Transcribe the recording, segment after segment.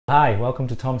Hi, welcome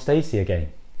to Tom Stacey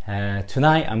again.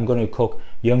 Tonight I'm going to cook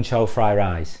young chow fried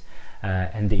rice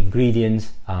and the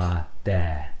ingredients are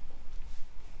there.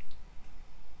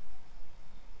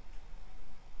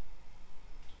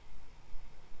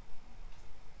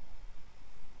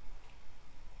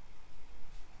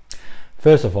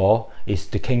 First of all is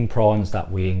the king prawns that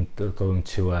we're going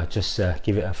to just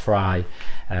give it a fry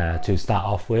to start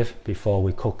off with before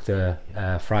we cook the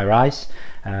fried rice.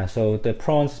 So the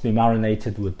prawns has been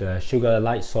marinated with sugar,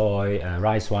 light soy,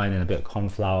 rice wine and a bit of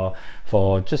cornflour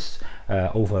for just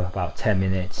over about 10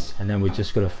 minutes, and then we're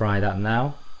just going to fry that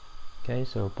now. Okay,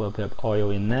 so put a bit of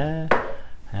oil in there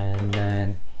and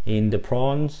then in the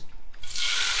prawns.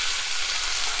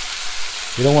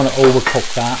 You don't want to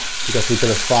overcook that because we're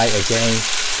going to fry it again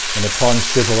and the prawns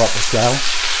shrivel up as well.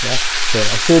 Yeah? So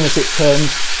as soon as it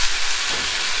turns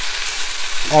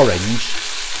orange,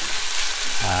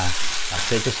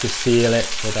 that's it, just to seal it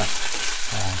so that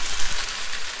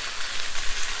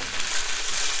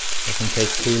it doesn't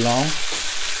take too long.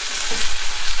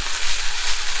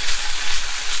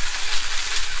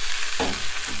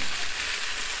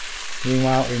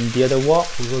 Meanwhile, in the other wok,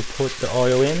 we will put the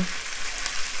oil in.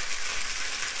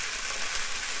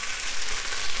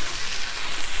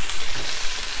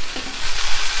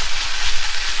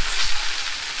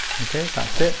 Okay,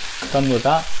 that's it, done with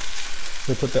that.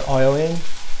 We put the oil in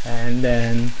and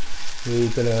then we're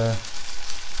gonna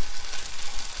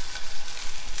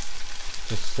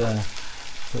just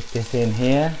put this in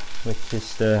here, which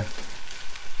is the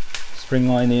spring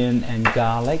onion and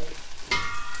garlic.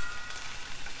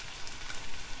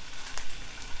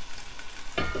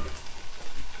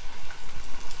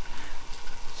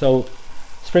 So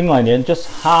spring onion, just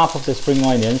half of the spring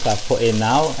onions I've put in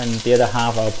now and the other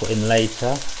half I'll put in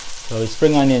later. So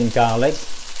spring onion and garlic.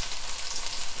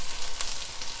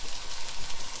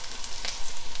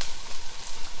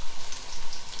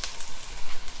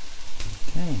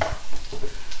 Okay.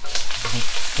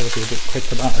 I've got to be a bit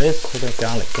quick about this so the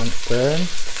garlic don't burn.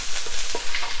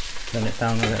 Turn it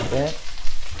down a little bit.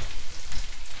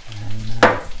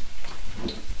 And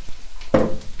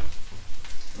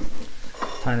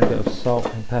tiny bit of salt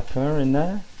and pepper in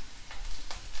there.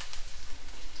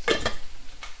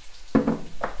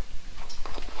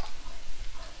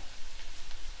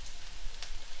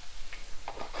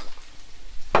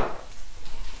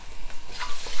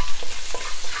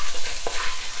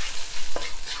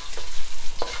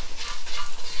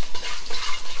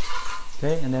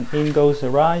 Okay, and then in goes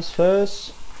the rice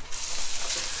first.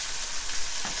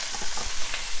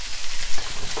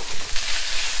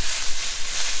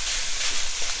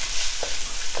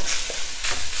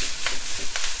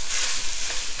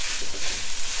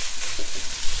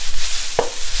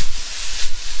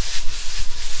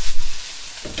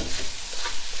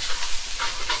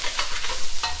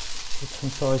 Put some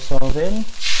soy sauce in.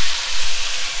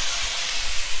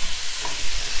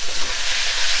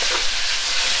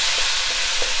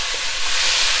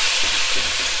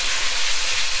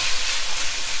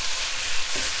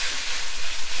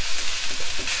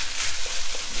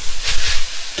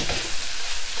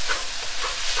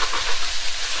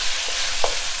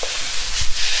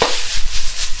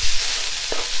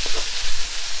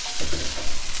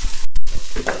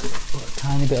 Put a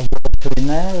tiny bit of water in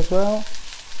there as well.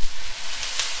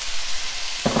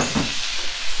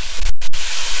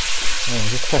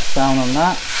 Just press down on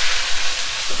that.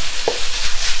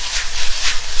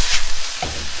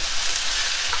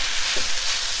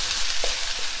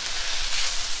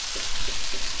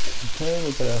 Okay,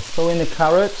 we're going to throw in the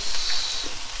carrots,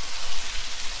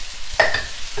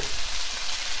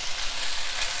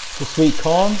 the sweet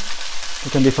corn,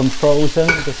 it can be from frozen,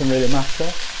 it doesn't really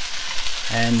matter,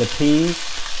 and the peas.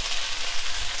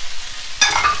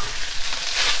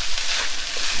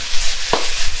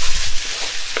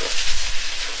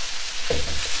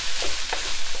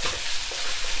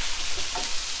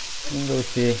 Then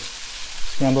goes the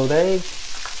scrambled egg,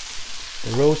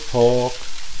 the roast pork,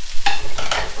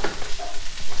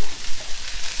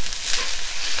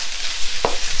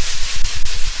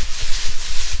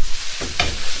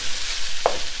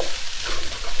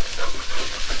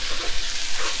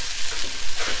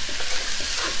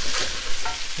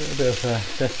 a little bit of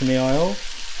sesame oil,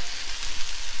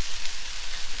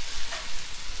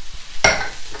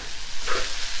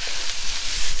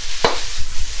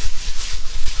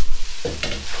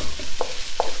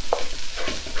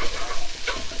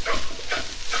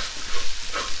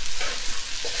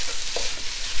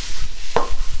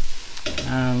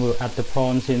 and we'll add the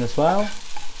prawns in as well.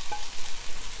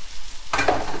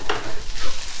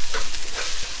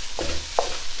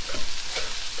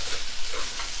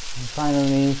 And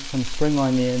finally some spring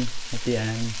onion at the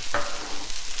end.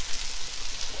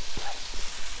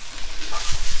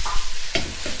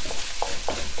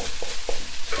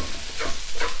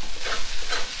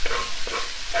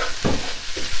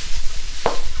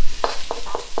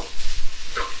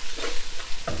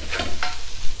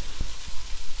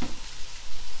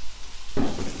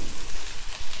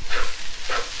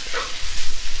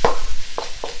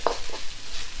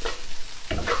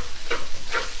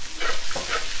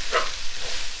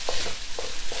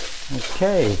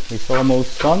 Okay, it's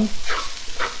almost done.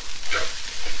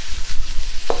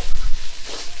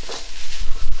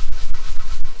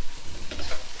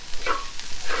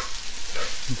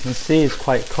 You can see it's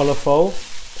quite colourful.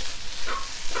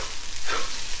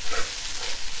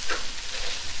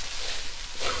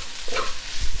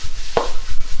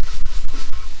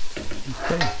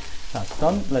 Okay, that's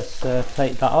done. Let's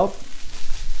plate that up.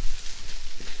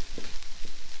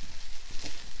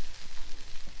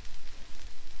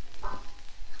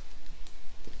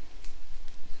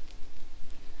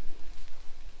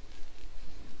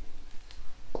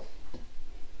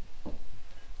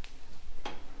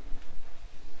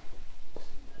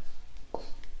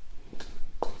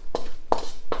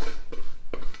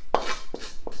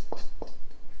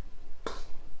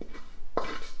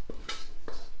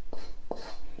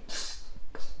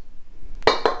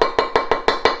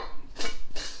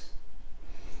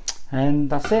 And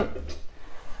that's it,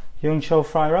 Yung Chow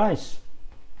fried rice.